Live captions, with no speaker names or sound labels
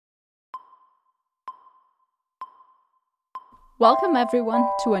Welcome everyone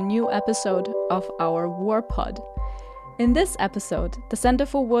to a new episode of our WarPod. In this episode, the Center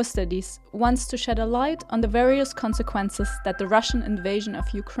for War Studies wants to shed a light on the various consequences that the Russian invasion of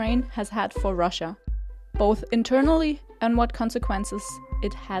Ukraine has had for Russia, both internally and what consequences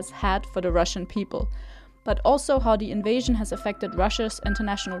it has had for the Russian people, but also how the invasion has affected Russia's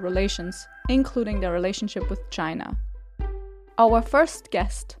international relations, including their relationship with China. Our first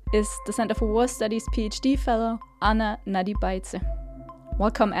guest is the Center for War Studies PhD fellow Anna Nadibaidze.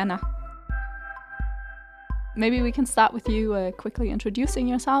 Welcome, Anna. Maybe we can start with you quickly introducing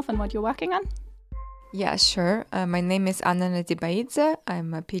yourself and what you're working on. Yeah, sure. My name is Anna Nadibaidze.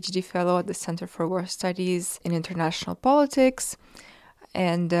 I'm a PhD fellow at the Center for War Studies in International Politics.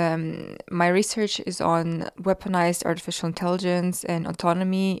 And my research is on weaponized artificial intelligence and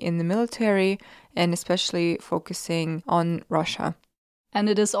autonomy in the military, and especially focusing on Russia. And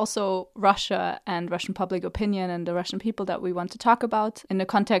it is also Russia and Russian public opinion and the Russian people that we want to talk about in the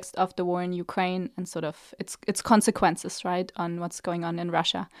context of the war in Ukraine and sort of its consequences, right, on what's going on in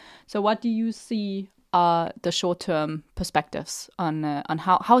Russia. So what do you see are the short-term perspectives on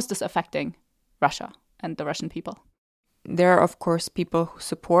how is this affecting Russia and the Russian people? There are, of course, people who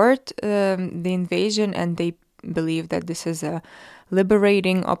support the invasion, and they believe that this is a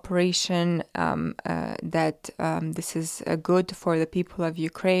liberating operation, that this is good for the people of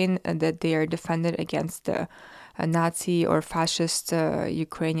Ukraine, and that they are defended against the Nazi or fascist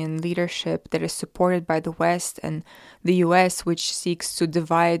Ukrainian leadership that is supported by the West and the US, which seeks to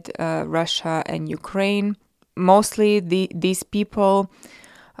divide Russia and Ukraine. Mostly these people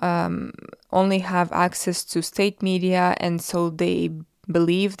only have access to state media, and so they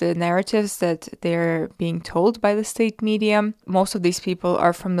believe the narratives that they're being told by the state media. Most of these people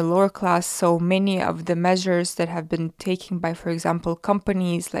are from the lower class, so many of the measures that have been taken by, for example,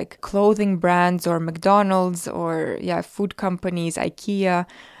 companies like clothing brands or McDonald's or food companies, IKEA,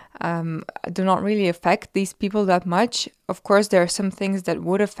 do not really affect these people that much. Of course, there are some things that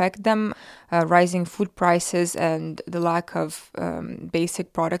would affect them, rising food prices and the lack of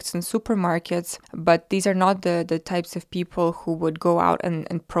basic products in supermarkets. But these are not the types of people who would go out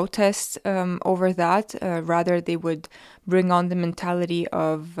and protest over that. Rather, they would bring on the mentality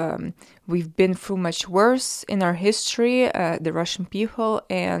of we've been through much worse in our history, the Russian people,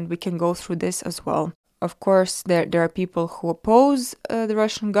 and we can go through this as well. Of course, there are people who oppose the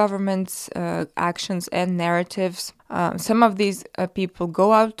Russian government's actions and narratives. Some of these people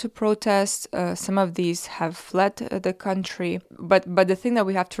go out to protest. Some of these have fled the country. But the thing that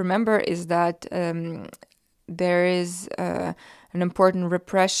we have to remember is that there is an important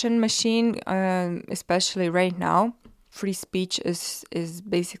repression machine, especially right now. Free speech is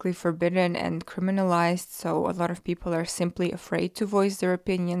basically forbidden and criminalized, so a lot of people are simply afraid to voice their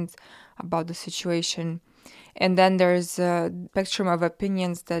opinions about the situation. And then there's a spectrum of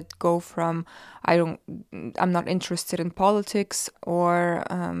opinions that go from I'm not interested in politics, or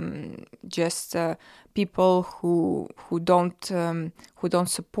just people who don't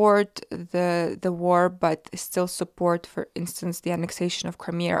support the war but still support, for instance, the annexation of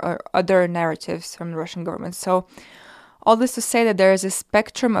Crimea or other narratives from the Russian government. So all this to say that there is a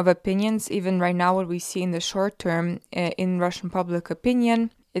spectrum of opinions, even right now what we see in the short term in Russian public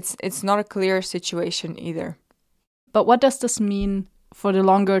opinion. It's not a clear situation either. But what does this mean for the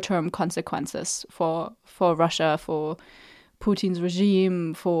longer term consequences for Russia, for Putin's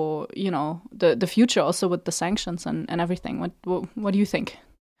regime, for the future also with the sanctions and everything? What do you think?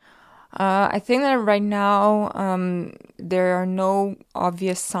 I think that right now there are no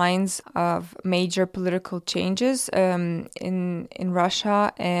obvious signs of major political changes in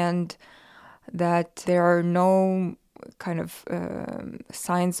Russia, and that there are no kind of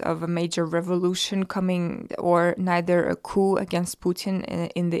signs of a major revolution coming, or neither a coup against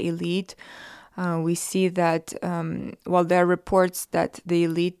Putin in the elite. We see that there are reports that the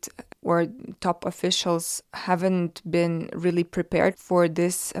elite or top officials haven't been really prepared for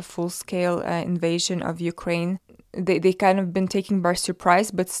this full-scale invasion of Ukraine. They kind of been taken by surprise,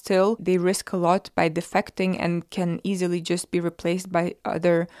 but still they risk a lot by defecting and can easily just be replaced by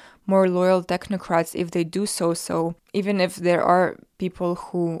other more loyal technocrats if they do so. So even if there are people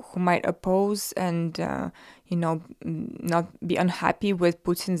who might oppose and not be unhappy with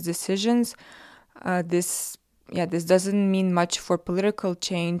Putin's decisions, this doesn't mean much for political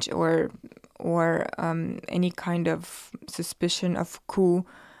change or any kind of suspicion of coup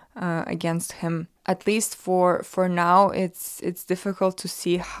against him. At least for now, it's difficult to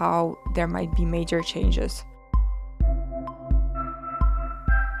see how there might be major changes.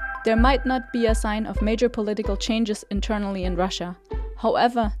 There might not be a sign of major political changes internally in Russia.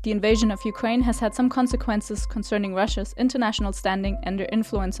 However, the invasion of Ukraine has had some consequences concerning Russia's international standing and their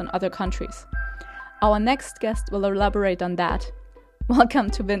influence on other countries. Our next guest will elaborate on that.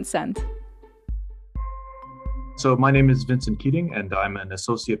 Welcome to Vincent. So my name is Vincent Keating, and I'm an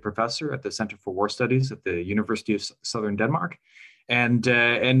associate professor at the Center for War Studies at the University of Southern Denmark.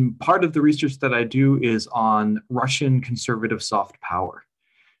 And part of the research that I do is on Russian conservative soft power.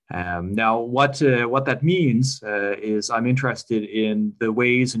 Now, what that means is I'm interested in the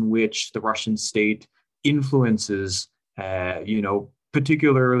ways in which the Russian state influences,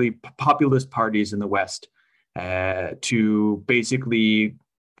 particularly populist parties in the West, to basically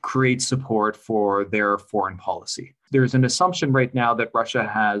create support for their foreign policy. There's an assumption right now that Russia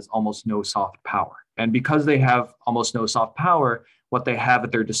has almost no soft power. And because they have almost no soft power, what they have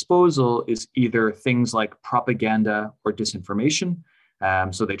at their disposal is either things like propaganda or disinformation.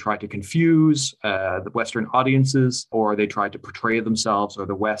 So they try to confuse the Western audiences, or they try to portray themselves or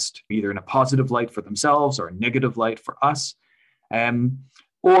the West either in a positive light for themselves or a negative light for us.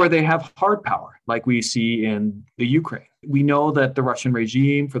 Or they have hard power, like we see in the Ukraine. We know that the Russian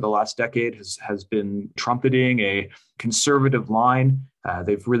regime for the last decade has been trumpeting a conservative line.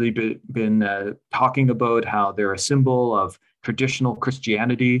 They've really been talking about how they're a symbol of traditional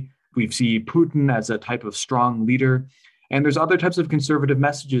Christianity. We see Putin as a type of strong leader. And there's other types of conservative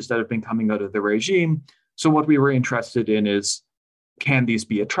messages that have been coming out of the regime. So what we were interested in is, can these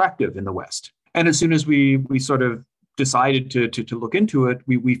be attractive in the West? And as soon as we sort of decided to look into it,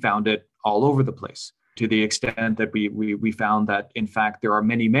 we found it all over the place, to the extent that we found that, in fact, there are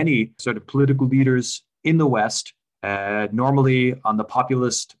many sort of political leaders in the West, normally on the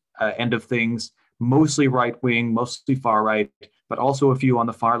populist end of things, mostly right-wing, mostly far-right, but also a few on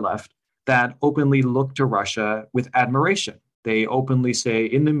the far left, that openly look to Russia with admiration. They openly say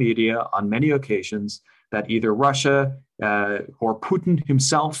in the media on many occasions that either Russia or Putin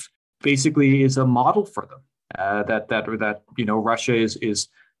himself basically is a model for them. That Russia is,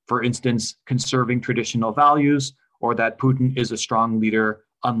 for instance, conserving traditional values, or that Putin is a strong leader,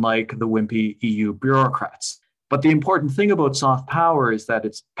 unlike the wimpy EU bureaucrats. But the important thing about soft power is that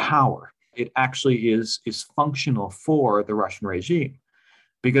it's power. It actually is functional for the Russian regime.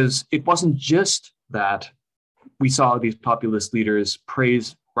 Because it wasn't just that we saw these populist leaders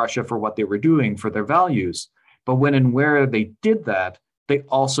praise Russia for what they were doing, for their values, but when and where they did that, they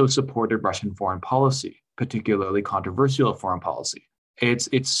also supported Russian foreign policy, particularly controversial foreign policy.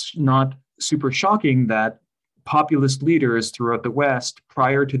 It's not super shocking that populist leaders throughout the West,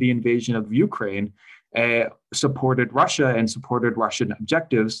 prior to the invasion of Ukraine, supported Russia and supported Russian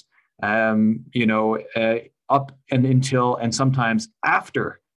objectives, up and until, and sometimes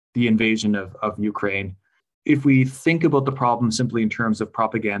after the invasion of Ukraine. If we think about the problem simply in terms of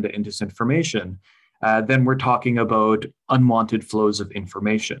propaganda and disinformation, then we're talking about unwanted flows of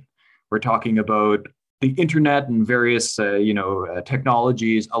information. We're talking about the internet and various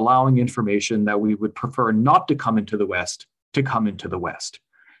technologies allowing information that we would prefer not to come into the West to come into the West.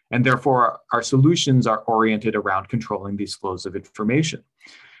 And therefore, our solutions are oriented around controlling these flows of information.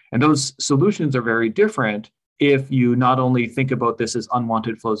 And those solutions are very different if you not only think about this as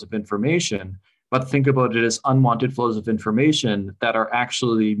unwanted flows of information, but think about it as unwanted flows of information that are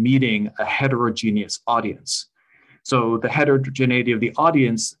actually meeting a heterogeneous audience. So the heterogeneity of the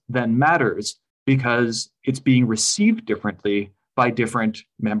audience then matters because it's being received differently by different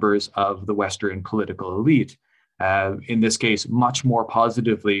members of the Western political elite. In this case, much more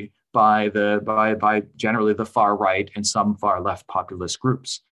positively by generally the far right and some far left populist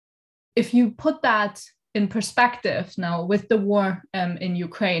groups. If you put that in perspective now with the war in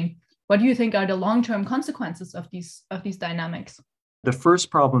Ukraine, what do you think are the long-term consequences of these dynamics? The first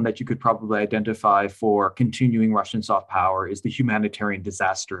problem that you could probably identify for continuing Russian soft power is the humanitarian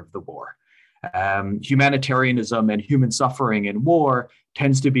disaster of the war. Humanitarianism and human suffering in war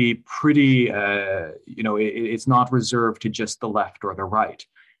tends to be pretty, it's not reserved to just the left or the right.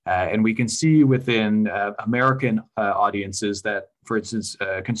 And we can see within American audiences that, for instance,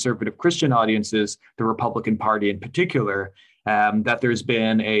 conservative Christian audiences, the Republican Party in particular, that there's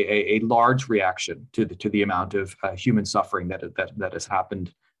been a large reaction to the amount of human suffering that has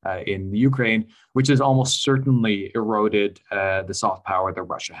happened in Ukraine, which has almost certainly eroded the soft power that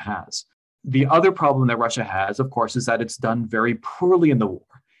Russia has. The other problem that Russia has, of course, is that it's done very poorly in the war.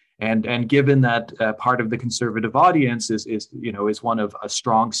 And given that part of the conservative audience is one of a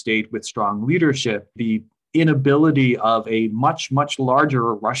strong state with strong leadership, the inability of a much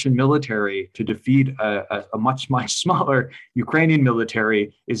larger Russian military to defeat a much smaller Ukrainian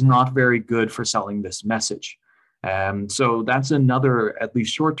military is not very good for selling this message. So that's another, at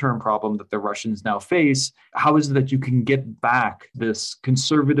least short-term problem that the Russians now face. How is it that you can get back this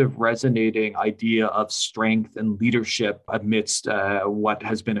conservative resonating idea of strength and leadership amidst what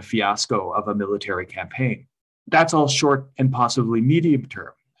has been a fiasco of a military campaign? That's all short and possibly medium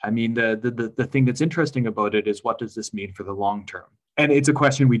term. I mean, the thing that's interesting about it is, what does this mean for the long term? And it's a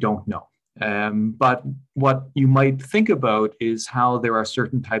question we don't know. But what you might think about is how there are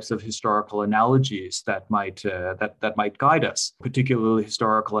certain types of historical analogies that might guide us, particularly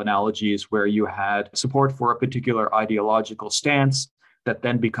historical analogies where you had support for a particular ideological stance that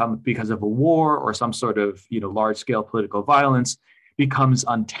then because of a war or some sort of large-scale political violence becomes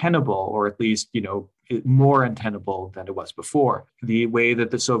untenable, or at least more untenable than it was before. The way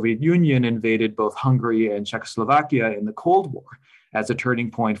that the Soviet Union invaded both Hungary and Czechoslovakia in the Cold War as a turning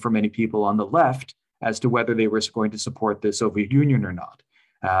point for many people on the left as to whether they were going to support the Soviet Union or not.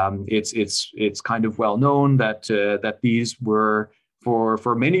 It's kind of well known that these were,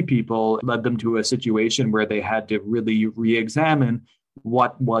 for many people, led them to a situation where they had to really re-examine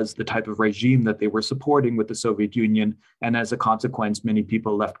what was the type of regime that they were supporting with the Soviet Union, and as a consequence, many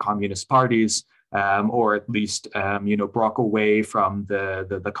people left communist parties, or at least broke away from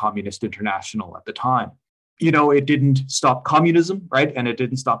the Communist International at the time. It didn't stop communism, right? And it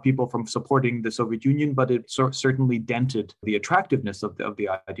didn't stop people from supporting the Soviet Union, but it certainly dented the attractiveness of the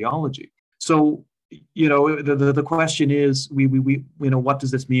ideology. So, the question is, what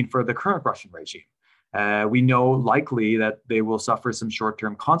does this mean for the current Russian regime? We know likely that they will suffer some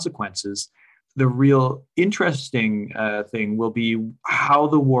short-term consequences. The real interesting thing will be how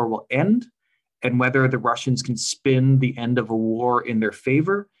the war will end and whether the Russians can spin the end of a war in their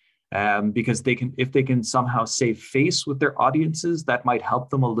favor. Because if they can somehow save face with their audiences, that might help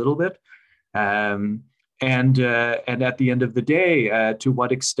them a little bit. And at the end of the day, to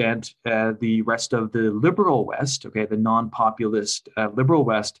what extent the rest of the liberal West, the non-populist liberal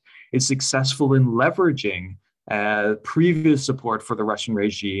West, is successful in leveraging previous support for the Russian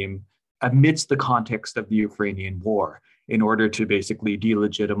regime amidst the context of the Ukrainian war, in order to basically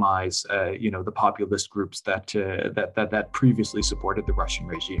delegitimize, the populist groups that previously supported the Russian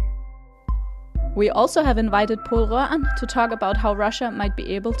regime. We also have invited Paul Røren to talk about how Russia might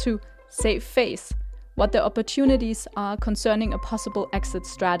be able to save face, what the opportunities are concerning a possible exit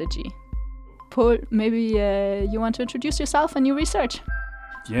strategy. Paul, maybe you want to introduce yourself and your research?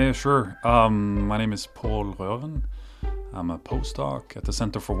 Yeah, sure. My name is Paul Røren. I'm a postdoc at the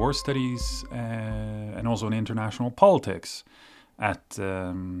Center for War Studies and also in international politics at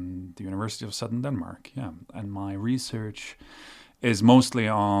the University of Southern Denmark. Yeah, and my research is mostly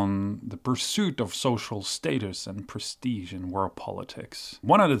on the pursuit of social status and prestige in war politics.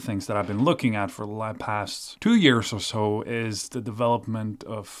 One of the things that I've been looking at for the past 2 years or so is the development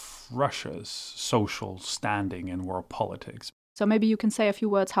of Russia's social standing in war politics. So maybe you can say a few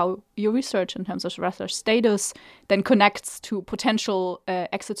words how your research in terms of Russia's status then connects to potential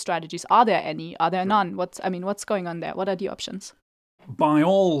exit strategies. Are there any? Are there none? What's going on there? What are the options? By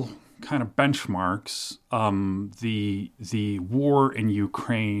all kind of benchmarks, the war in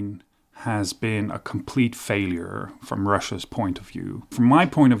Ukraine has been a complete failure from Russia's point of view. From my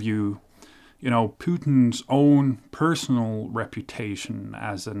point of view, Putin's own personal reputation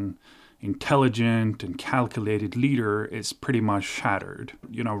as an intelligent and calculated leader is pretty much shattered.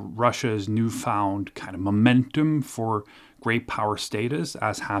 Russia's newfound kind of momentum for great power status,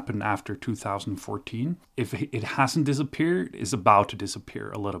 as happened after 2014, if it hasn't disappeared, is about to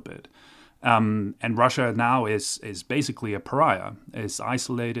disappear a little bit. And Russia now is basically a pariah. It's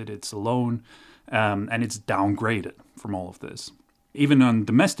isolated, it's alone, and it's downgraded from all of this. Even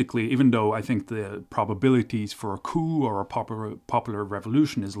domestically, even though I think the probabilities for a coup or a popular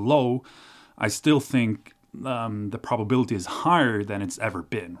revolution is low, I still think the probability is higher than it's ever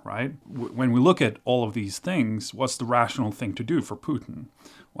been, right? When we look at all of these things, what's the rational thing to do for Putin?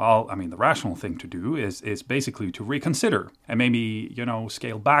 Well, the rational thing to do is basically to reconsider and maybe,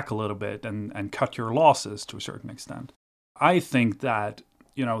 scale back a little bit and cut your losses to a certain extent. I think that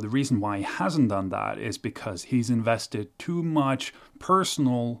the reason why he hasn't done that is because he's invested too much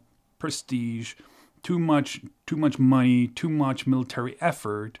personal prestige, too much money, too much military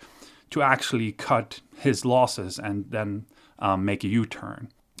effort to actually cut his losses and then make a U-turn.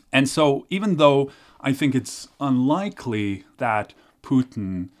 And so even though I think it's unlikely that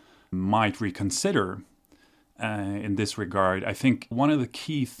Putin might reconsider in this regard, I think one of the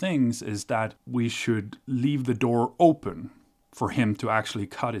key things is that we should leave the door open for him to actually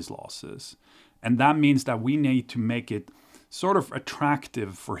cut his losses. And that means that we need to make it sort of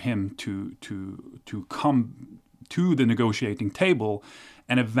attractive for him to come to the negotiating table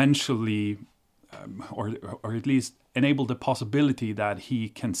and eventually or at least enable the possibility that he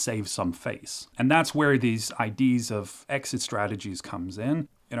can save some face. And that's where these ideas of exit strategies comes in.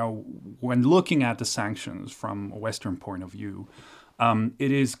 When looking at the sanctions from a Western point of view,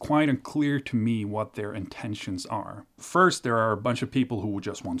 it is quite unclear to me what their intentions are. First, there are a bunch of people who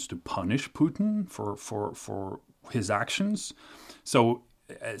just wants to punish Putin for his actions. So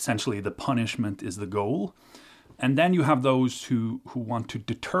essentially the punishment is the goal. And then you have those who want to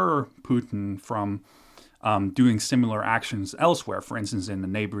deter Putin from doing similar actions elsewhere, for instance, in the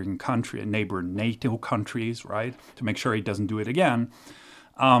neighboring NATO countries, right, to make sure he doesn't do it again.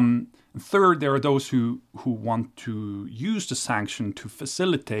 Third, there are those who want to use the sanction to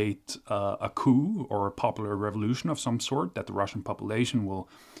facilitate a coup or a popular revolution of some sort, that the Russian population will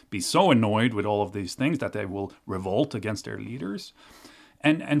be so annoyed with all of these things that they will revolt against their leaders.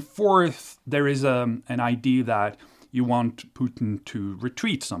 And fourth, there is an idea that you want Putin to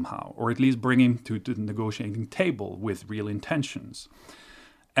retreat somehow, or at least bring him to the negotiating table with real intentions.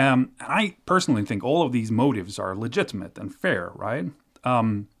 I personally think all of these motives are legitimate and fair, right?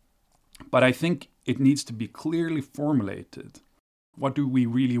 But I think it needs to be clearly formulated. What do we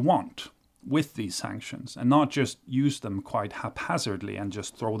really want with these sanctions, and not just use them quite haphazardly and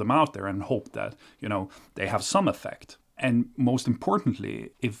just throw them out there and hope that, they have some effect. And most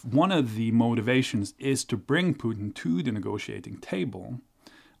importantly, if one of the motivations is to bring Putin to the negotiating table,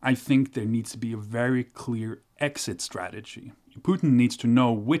 I think there needs to be a very clear exit strategy. Putin needs to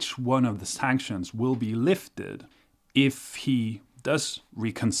know which one of the sanctions will be lifted if he does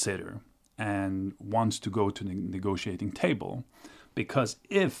reconsider and wants to go to the negotiating table. Because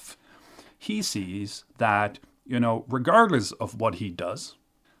if he sees that, regardless of what he does,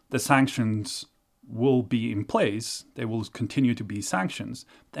 the sanctions will be in place, they will continue to be sanctions,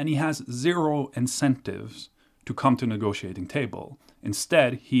 then he has zero incentives to come to the negotiating table.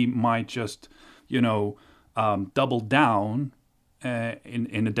 Instead, he might just, double down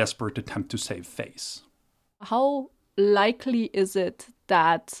in a desperate attempt to save face. How likely is it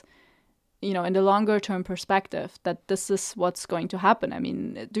that, in the longer term perspective, that this is what's going to happen? I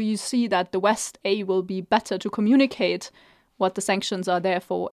mean, do you see that the West will be better to communicate what the sanctions are there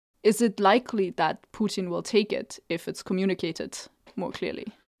for? Is it likely that Putin will take it if it's communicated more clearly?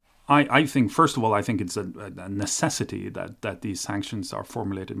 I think, first of all, I think it's a necessity that these sanctions are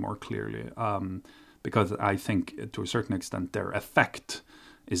formulated more clearly, because I think to a certain extent their effect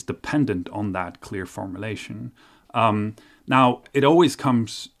is dependent on that clear formulation. Now, it always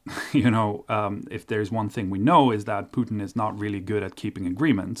comes, if there's one thing we know is that Putin is not really good at keeping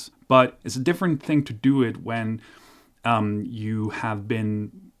agreements, but it's a different thing to do it when you have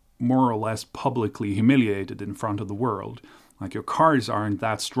been more or less publicly humiliated in front of the world. Like, your cards aren't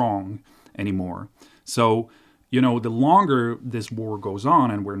that strong anymore. So, the longer this war goes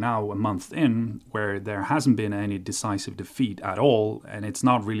on, and we're now a month in, where there hasn't been any decisive defeat at all, and it's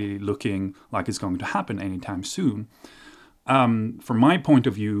not really looking like it's going to happen anytime soon, from my point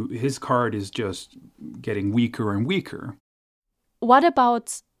of view, his card is just getting weaker and weaker. What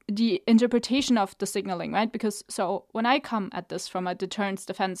about the interpretation of the signaling, right? Because when I come at this from a deterrence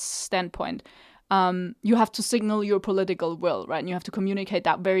defense standpoint, you have to signal your political will, right? And you have to communicate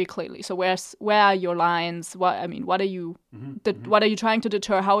that very clearly. So where are your lines? What are you what are you trying to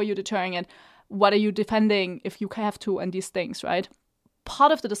deter? How are you deterring it? What are you defending if you have to, and these things, right?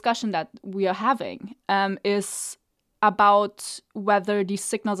 Part of the discussion that we are having is about whether these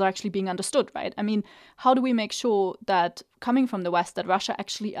signals are actually being understood, right? I mean, how do we make sure that, coming from the West, that Russia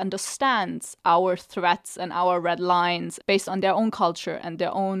actually understands our threats and our red lines based on their own culture and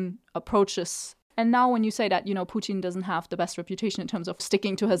their own approaches? And now when you say that, Putin doesn't have the best reputation in terms of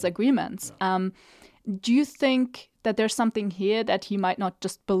sticking to his agreements, do you think that there's something here that he might not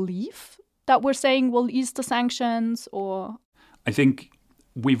just believe that we're saying we'll ease the sanctions? Or I think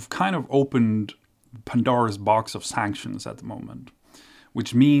we've kind of opened Pandora's box of sanctions at the moment,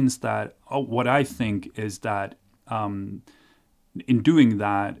 which means that what I think is that in doing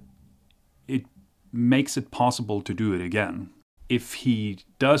that, it makes it possible to do it again. If he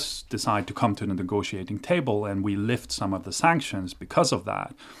does decide to come to the negotiating table and we lift some of the sanctions because of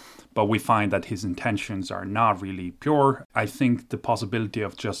that, but we find that his intentions are not really pure, I think the possibility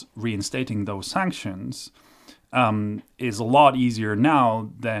of just reinstating those sanctions is a lot easier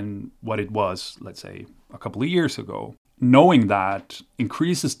now than what it was, let's say, a couple of years ago. Knowing that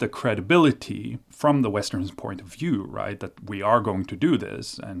increases the credibility from the Western's point of view, right, that we are going to do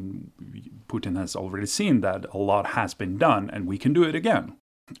this, and Putin has already seen that a lot has been done, and we can do it again.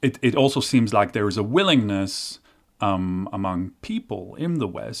 It also seems like there is a willingness among people in the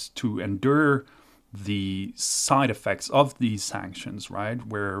West to endure the side effects of these sanctions, right?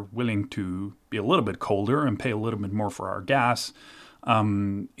 We're willing to be a little bit colder and pay a little bit more for our gas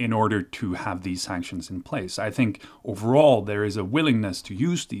in order to have these sanctions in place. I think overall there is a willingness to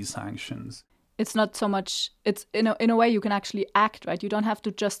use these sanctions. It's not so much, it's in a way you can actually act, right? You don't have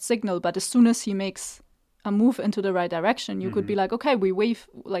to just signal, but as soon as he makes a move into the right direction, you could be like, okay, we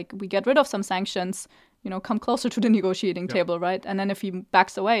get rid of some sanctions, come closer to the negotiating table, right? And then if he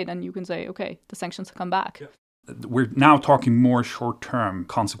backs away, then you can say, okay, the sanctions come back. Yeah. We're now talking more short-term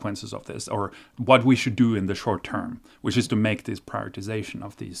consequences of this, or what we should do in the short term, which is to make this prioritization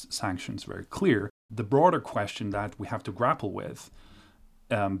of these sanctions very clear. The broader question that we have to grapple with,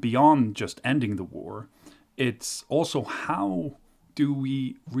 beyond just ending the war, it's also how do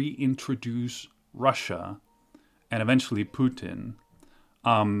we reintroduce Russia and eventually Putin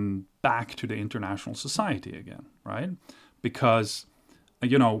back to the international society again, right? Because,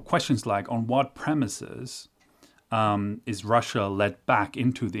 questions like on what premises is Russia led back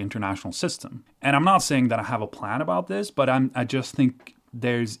into the international system? And I'm not saying that I have a plan about this, but I just think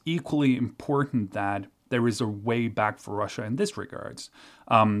there's equally important that there is a way back for Russia in this regards,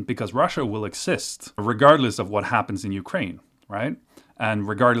 because Russia will exist regardless of what happens in Ukraine, right? And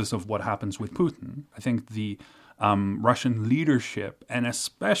regardless of what happens with Putin. I think the Russian leadership, and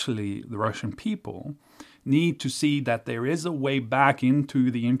especially the Russian people, need to see that there is a way back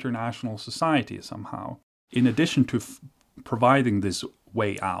into the international society somehow. In addition to providing this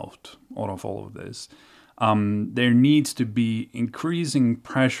way out of all of this, there needs to be increasing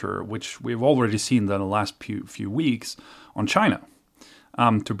pressure, which we've already seen in the last few weeks, on China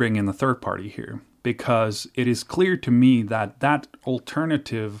to bring in a third party here. Because it is clear to me that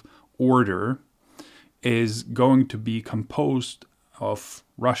alternative order is going to be composed of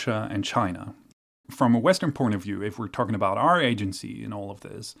Russia and China. From a Western point of view, if we're talking about our agency in all of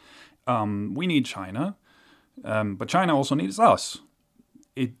this, we need China, but China also needs us.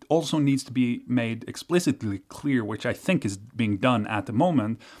 It also needs to be made explicitly clear, which I think is being done at the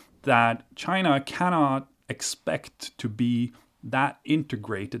moment, that China cannot expect to be that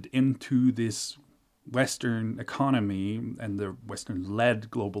integrated into this Western economy and the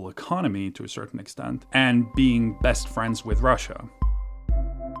Western-led global economy to a certain extent, and being best friends with Russia.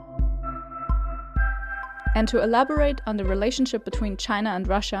 And to elaborate on the relationship between China and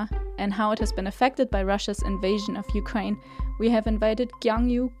Russia and how it has been affected by Russia's invasion of Ukraine, we have invited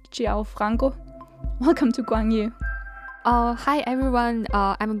Guyangyu Qiao-Franco. Welcome to Guyangyu. Hi everyone,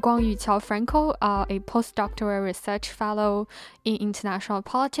 I'm Guyangyu Qiao-Franco, a postdoctoral research fellow in international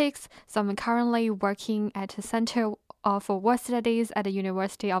politics. So I'm currently working at the Center for War Studies at the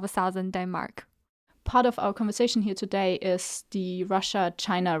University of Southern Denmark. Part of our conversation here today is the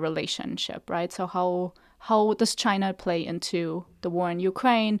Russia-China relationship, right? So how does China play into the war in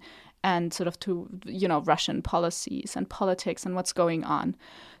Ukraine and sort of to, Russian policies and politics and what's going on?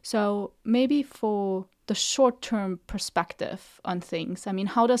 So maybe for the short-term perspective on things, I mean,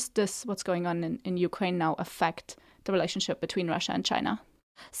 how does this, what's going on in Ukraine now, affect the relationship between Russia and China?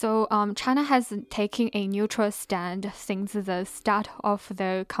 So China has taken a neutral stand since the start of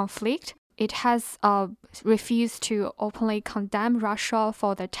the conflict. It has refused to openly condemn Russia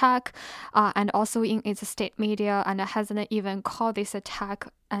for the attack, and also in its state media, and hasn't even called this attack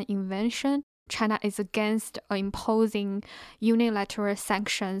an invasion. China is against imposing unilateral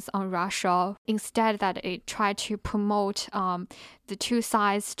sanctions on Russia. Instead, that it tried to promote the two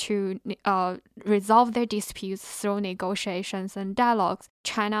sides to resolve their disputes through negotiations and dialogues.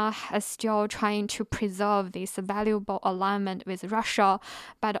 China is still trying to preserve this valuable alignment with Russia,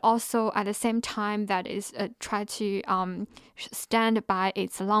 but also at the same time that is try to stand by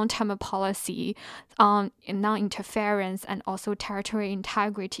its long-term policy on non-interference and also territorial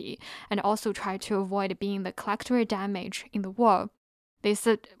integrity, and also try to avoid being the collateral damage in the war. This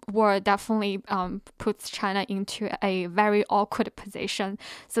war definitely puts China into a very awkward position.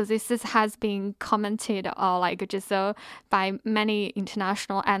 So this has been commented by many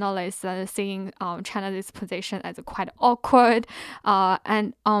international analysts, seeing China's position as quite awkward.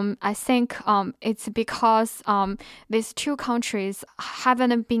 And I think it's because these two countries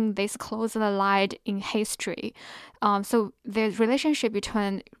haven't been this closely allied in history. So the relationship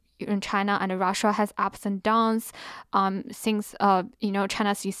between China and Russia has ups and downs since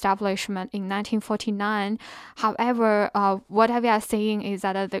China's establishment in 1949. However, what we are seeing is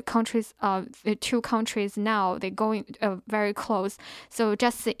that the two countries now, they're going very close. So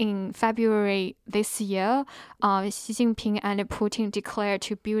just in February this year, Xi Jinping and Putin declared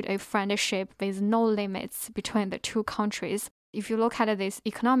to build a friendship with no limits between the two countries. If you look at this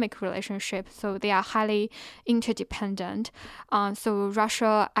economic relationship, so they are highly interdependent. So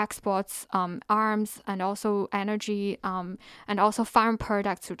Russia exports arms and also energy and also farm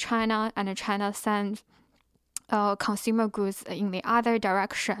products to China, and China sends consumer goods in the other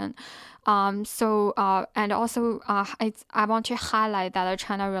direction. And also I want to highlight that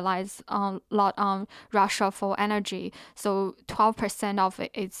China relies a lot on Russia for energy. So 12% of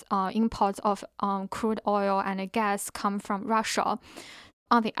its imports of crude oil and gas come from Russia.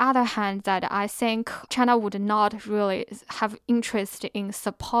 On the other hand, that I think China would not really have interest in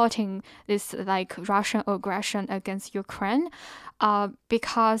supporting this like Russian aggression against Ukraine,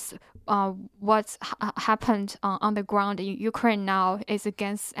 because what's happened on the ground in Ukraine now is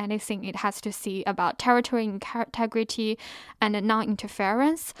against anything it has to see about territorial integrity and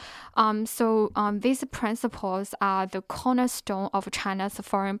non-interference. So these principles are the cornerstone of China's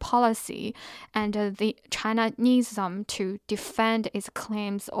foreign policy, and China needs them to defend its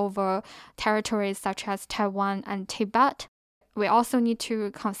claims over territories such as Taiwan and Tibet. We also need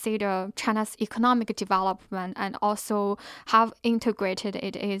to consider China's economic development and also how integrated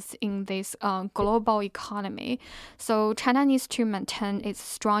it is in this global economy. So China needs to maintain its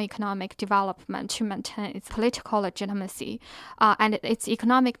strong economic development to maintain its political legitimacy. And its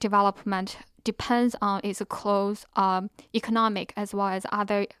economic development depends on its close economic as well as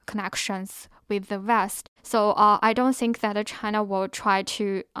other connections with the West. So I don't think that China will try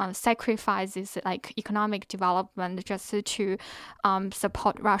to sacrifice this like economic development just to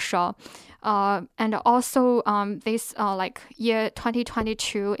support Russia. And also this like year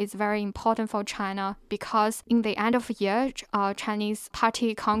 2022 is very important for China because in the end of the year, Chinese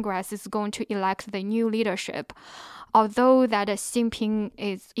Party Congress is going to elect the new leadership. Although that Xi Jinping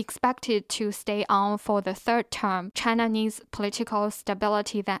is expected to stay on for the third term, China needs political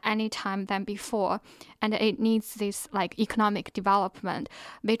stability than any time than before, and it needs this like economic development,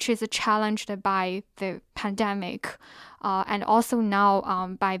 which is challenged by the pandemic, and also now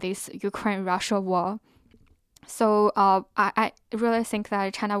by this Ukraine-Russia war. So I really think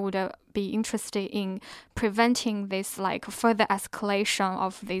that China would be interested in preventing this like further escalation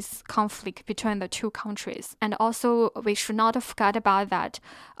of this conflict between the two countries. And also we should not forget about that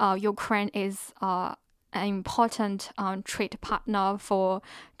Ukraine is an important trade partner for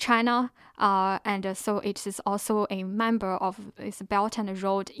China, and so it is also a member of this Belt and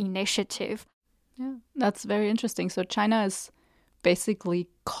Road Initiative. Yeah, that's very interesting. So China is basically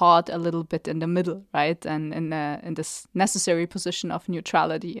caught a little bit in the middle, right? And in this necessary position of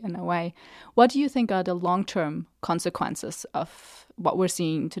neutrality in a way. What do you think are the long-term consequences of what we're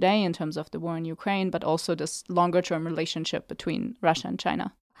seeing today in terms of the war in Ukraine, but also this longer-term relationship between Russia and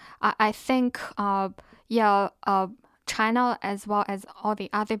China? I think, China as well as all the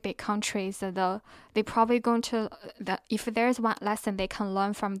other big countries, they're probably going to, if there's one lesson they can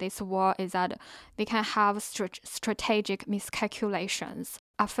learn from this war is that they can have strategic miscalculations.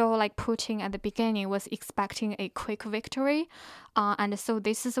 I feel like Putin at the beginning was expecting a quick victory, and so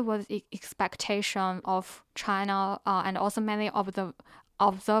this was the expectation of China and also many of the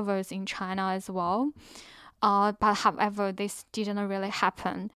observers in China as well. But however, this didn't really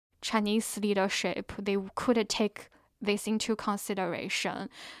happen. Chinese leadership, they could take this into consideration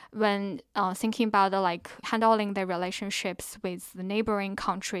when thinking about handling their relationships with the neighboring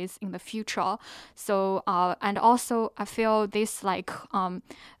countries in the future. So and also I feel this the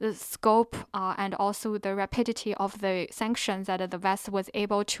scope and also the rapidity of the sanctions that the West was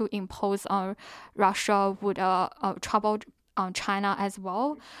able to impose on Russia would trouble China as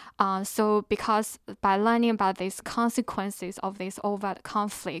well. So because by learning about these consequences of this overt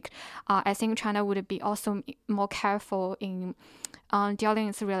conflict, I think China would be also more careful in dealing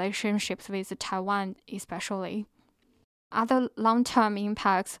with relationships with Taiwan especially. Other long-term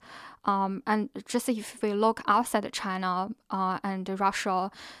impacts, and just if we look outside China and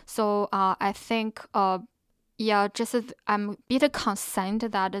Russia, so I think I'm a bit concerned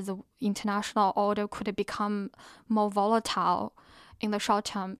that the international order could become more volatile in the short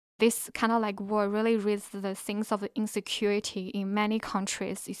term. This kind of war really raised the sense of insecurity in many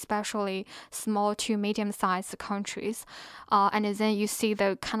countries, especially small to medium-sized countries. And then you see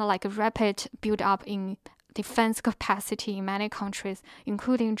the kind of rapid build-up in defense capacity in many countries,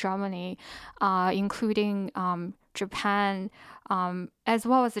 including Germany, including Japan, as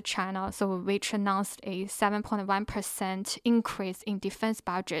well as China, so which announced a 7.1% increase in defense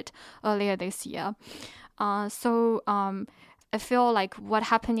budget earlier this year. So I feel like what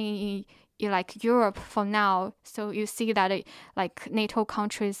happening in Europe for now. So you see that NATO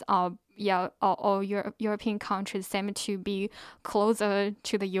countries are all European countries seem to be closer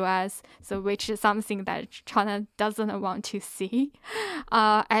to the US, so which is something that China doesn't want to see.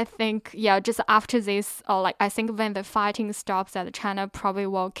 I think, just after this, I think when the fighting stops, that China probably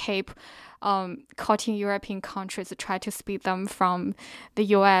will keep courting European countries to try to split them from the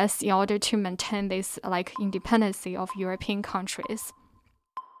US in order to maintain this independency of European countries.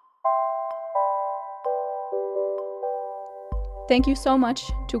 Thank you so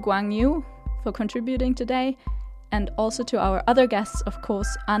much to Guyangyu for contributing today, and also to our other guests, of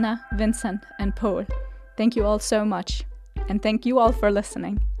course, Anna, Vincent, and Paul. Thank you all so much, and thank you all for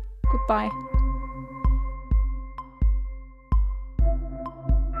listening. Goodbye.